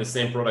to find the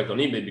same product on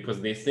eBay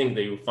because they think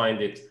they will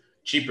find it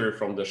cheaper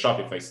from the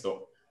Shopify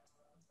store.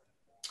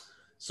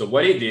 So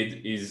what he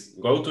did is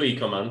go to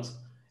Ecomhunt,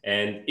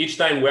 and each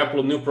time we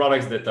upload new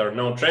products that are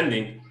now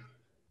trending,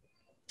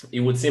 he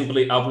would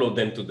simply upload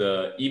them to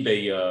the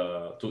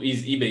eBay to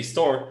his eBay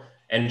store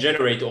and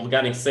generate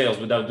organic sales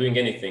without doing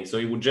anything. So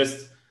he would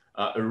just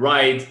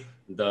ride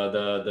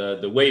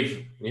the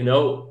wave,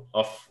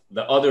 of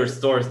the other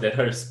stores that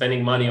are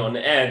spending money on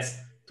ads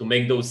to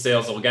make those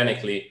sales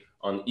organically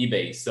on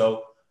eBay.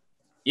 So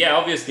yeah,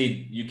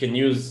 obviously you can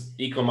use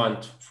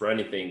Ecomhunt for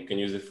anything. You can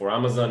use it for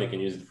Amazon, you can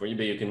use it for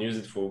eBay, you can use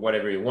it for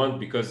whatever you want,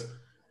 because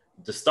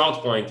the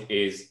start point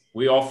is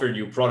we offered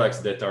you products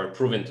that are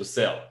proven to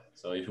sell.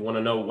 So if you want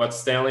to know what's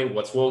selling,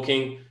 what's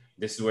working,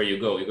 this is where you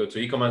go. You go to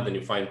Ecomhunt and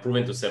you find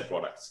proven to sell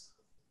products.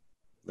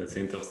 That's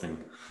interesting.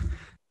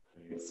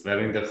 It's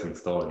very interesting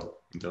story.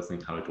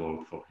 Interesting how it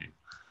worked for him.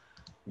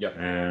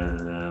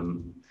 Yeah.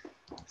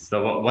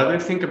 So what do you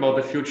think about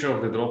the future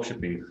of the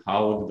dropshipping?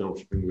 How the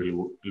dropshipping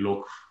will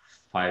look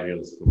 5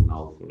 years from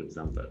now, for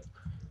example?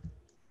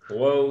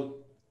 Well,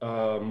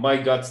 my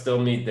guts tell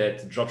me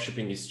that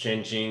dropshipping is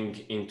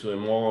changing into a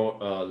more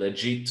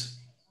legit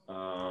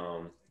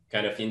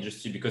kind of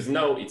industry, because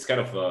now it's kind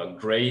of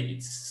gray.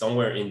 It's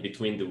somewhere in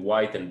between the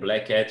white and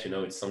black hat.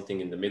 It's something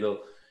in the middle,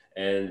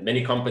 and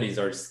many companies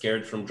are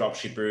scared from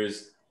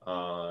dropshippers.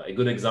 A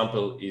good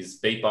example is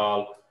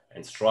PayPal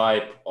and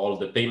Stripe. All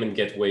the payment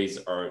gateways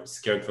are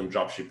scared from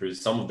dropshippers.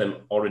 Some of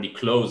them already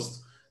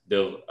closed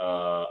their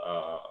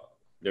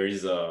there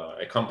is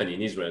a company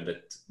in Israel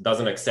that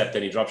doesn't accept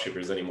any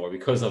dropshippers anymore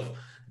because of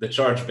the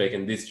chargeback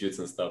and disputes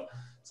and stuff.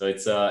 So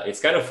it's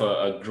kind of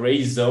a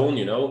gray zone,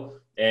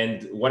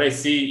 And what I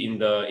see in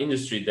the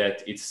industry,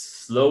 that it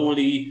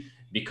slowly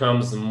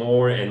becomes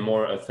more and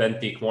more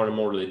authentic, more and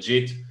more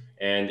legit.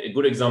 And a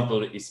good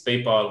example is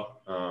PayPal.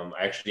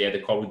 I actually had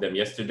a call with them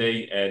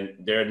yesterday, and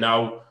they're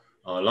now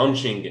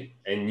launching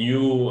a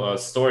new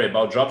story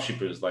about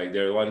dropshippers. Like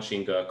they're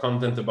launching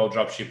content about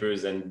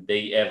dropshippers, and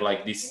they have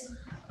like this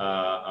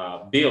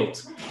built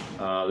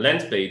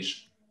land page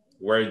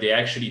where they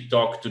actually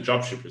talk to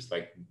dropshippers,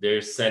 like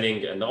they're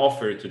selling an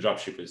offer to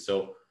dropshippers.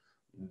 So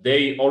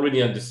they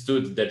already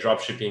understood that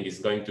dropshipping is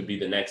going to be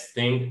the next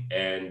thing,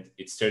 and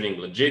it's turning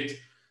legit.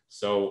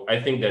 So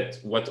I think that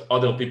what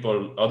other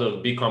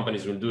big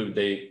companies will do,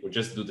 they will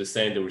just do the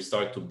same. They will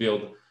start to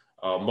build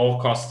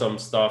more custom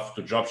stuff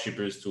to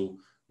dropshippers to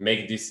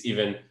make this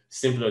even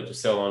simpler to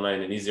sell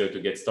online and easier to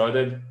get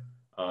started.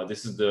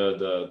 This is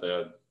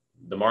the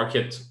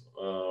market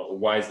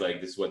wise, like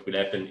this is what will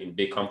happen in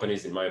big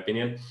companies, in my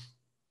opinion.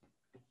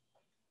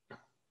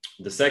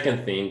 The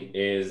second thing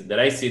is that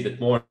I see that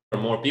more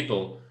and more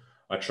people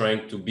are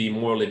trying to be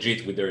more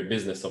legit with their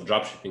business of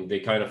dropshipping.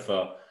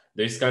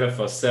 There's kind of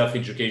a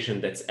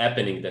self-education that's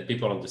happening, that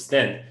people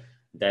understand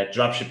that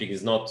dropshipping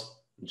is not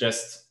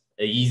just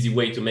an easy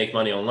way to make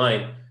money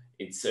online.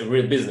 It's a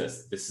real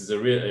business. This is a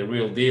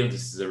real deal.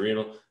 This is a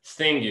real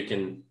thing. You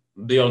can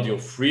build your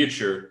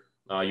future,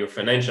 your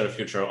financial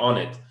future on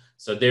it.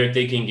 So they're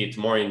taking it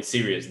more in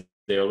serious.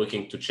 They're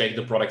looking to check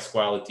the product's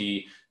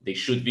quality. They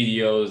shoot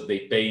videos. They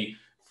pay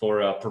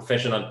for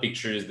professional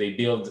pictures. They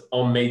build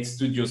homemade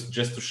studios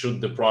just to shoot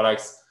the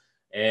products.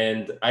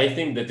 And I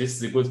think that this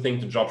is a good thing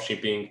to drop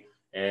shipping.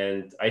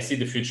 And I see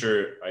the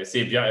future. I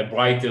see a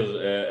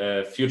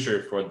brighter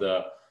future for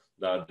the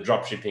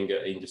drop shipping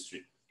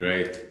industry.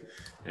 Great.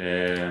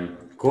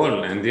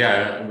 Cool. And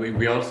yeah,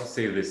 we also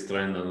see this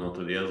trend on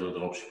AutoDS where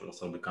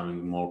dropshippers are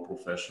becoming more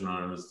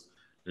professionals,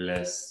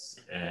 less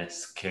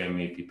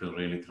scammy. People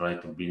really try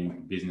to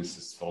build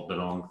businesses for the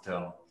long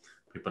term.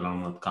 People are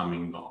not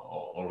coming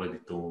already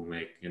to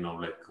make,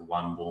 like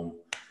one boom.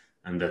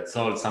 And that's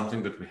all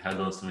something that we had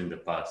also in the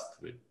past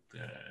with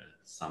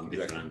some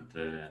different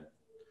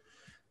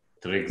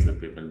tricks that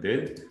people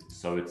did.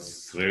 So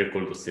it's really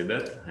cool to see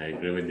that. I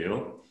agree with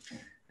you.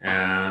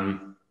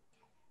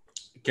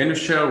 Can you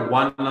share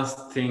one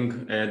last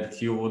thing that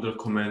you would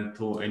recommend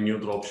to a new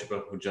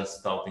dropshipper who just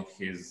starting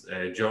his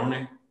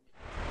journey?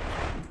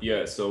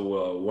 Yeah.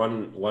 So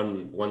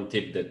one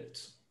tip that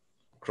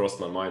crossed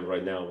my mind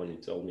right now when you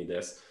told me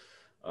this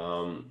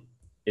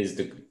is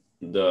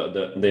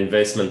the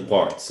investment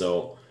part.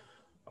 So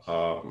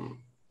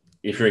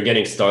if you're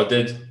getting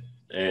started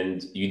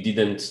and you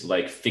didn't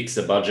like fix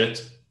a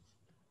budget,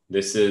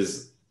 this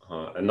is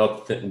a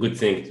not good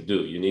thing to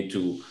do. You need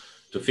to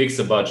fix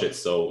a budget.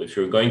 So if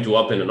you're going to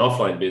open an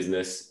offline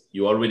business,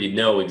 you already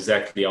know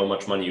exactly how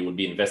much money you will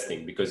be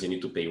investing, because you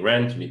need to pay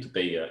rent, you need to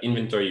pay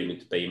inventory, you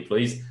need to pay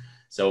employees.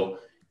 So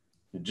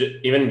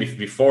even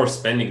before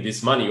spending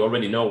this money, you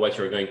already know what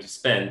you're going to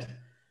spend.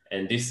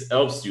 And this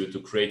helps you to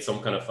create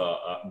some kind of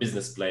a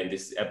business plan.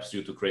 This helps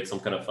you to create some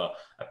kind of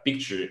a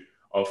picture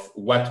of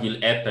what will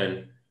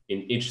happen in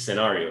each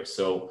scenario.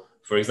 So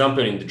for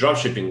example, in the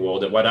dropshipping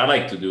world, what I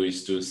like to do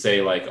is to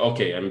say like,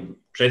 okay, I'm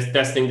just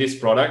testing this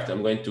product.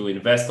 I'm going to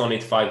invest on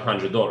it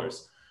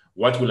 $500.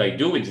 What will I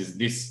do with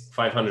this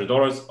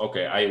 $500?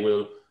 Okay, I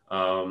will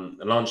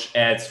launch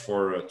ads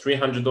for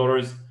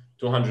 $300.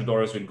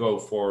 $200 will go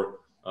for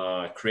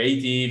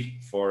creative,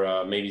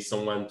 for maybe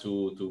someone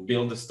to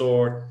build a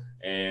store.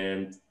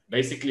 And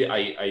basically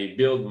I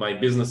build my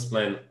business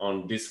plan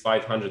on this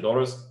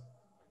 $500.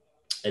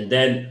 And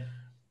then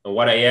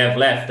what I have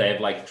left, I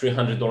have like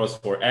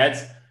 $300 for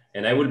ads,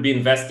 and I will be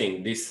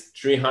investing this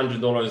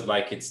 $300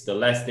 like it's the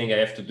last thing I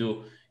have to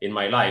do in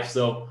my life.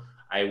 So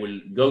I will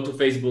go to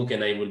Facebook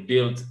and I will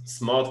build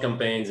smart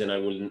campaigns, and I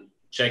will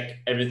check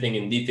everything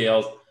in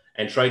details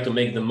and try to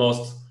make the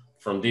most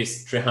from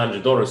this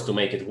 $300 to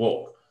make it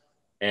work.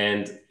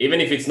 And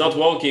even if it's not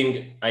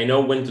working, I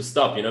know when to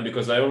stop,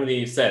 because I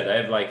already said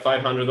I have like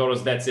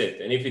 $500, that's it.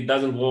 And if it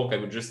doesn't work, I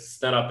would just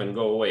stand up and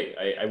go away.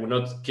 I would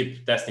not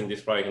keep testing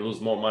this product and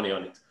lose more money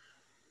on it,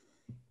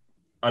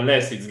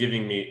 unless it's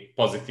giving me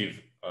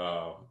positive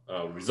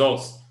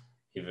results.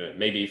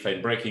 Maybe if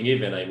I'm breaking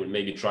even, I would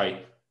maybe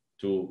try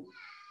to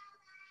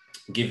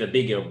give a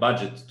bigger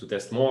budget to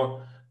test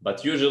more.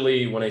 But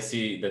usually when I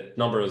see that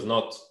number is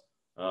not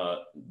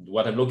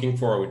what I'm looking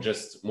for, I would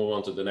just move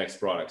on to the next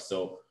product.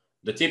 So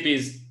the tip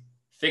is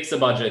fix a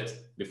budget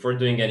before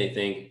doing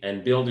anything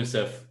and build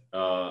yourself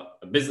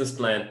a business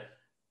plan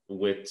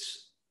with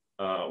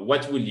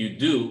what will you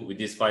do with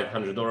this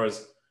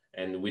 $500,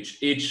 and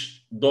which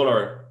each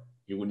dollar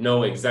you would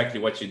know exactly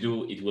what you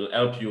do. It will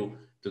help you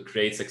to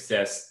create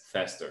success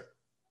faster.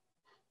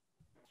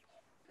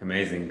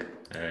 Amazing.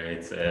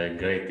 It's a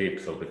great tip,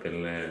 so people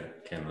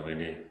can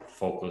really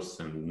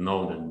focus and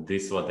know that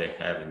this is what they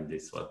have and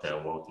this is what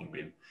they're working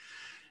with.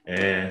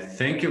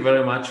 Thank you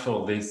very much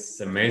for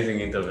this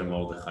amazing interview,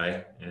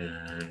 Mordechai.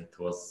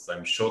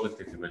 I'm sure that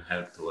it will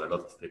help to a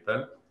lot of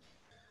people.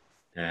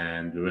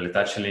 And we will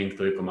attach a link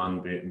to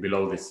Ecomhunt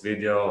below this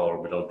video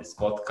or below this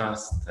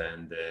podcast.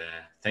 And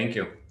thank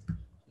you.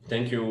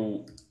 Thank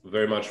you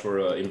very much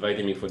for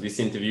inviting me for this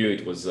interview.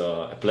 It was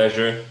a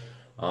pleasure.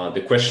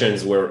 The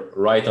questions were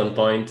right on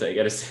point. I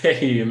gotta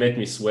say, you made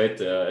me sweat.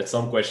 At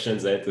some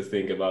questions, I had to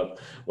think about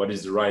what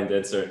is the right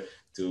answer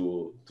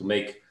to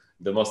make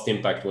the most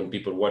impact when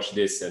people watch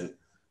this, and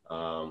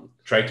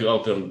try to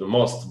help them the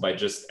most by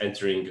just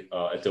entering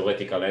a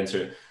theoretical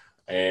answer.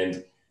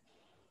 And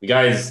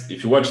guys,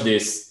 if you watch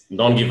this,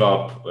 don't give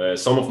up.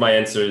 Some of my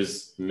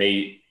answers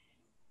may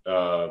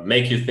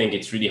make you think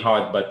it's really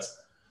hard, but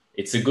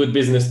it's a good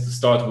business to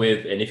start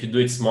with. And if you do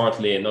it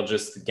smartly and not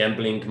just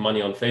gambling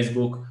money on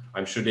Facebook,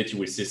 I'm sure that you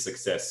will see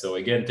success. So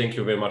again, thank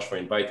you very much for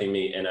inviting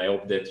me. And I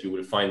hope that you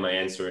will find my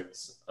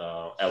answers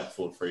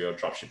helpful for your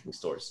dropshipping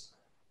stores.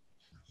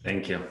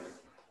 Thank you.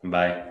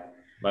 Bye.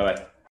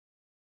 Bye-bye.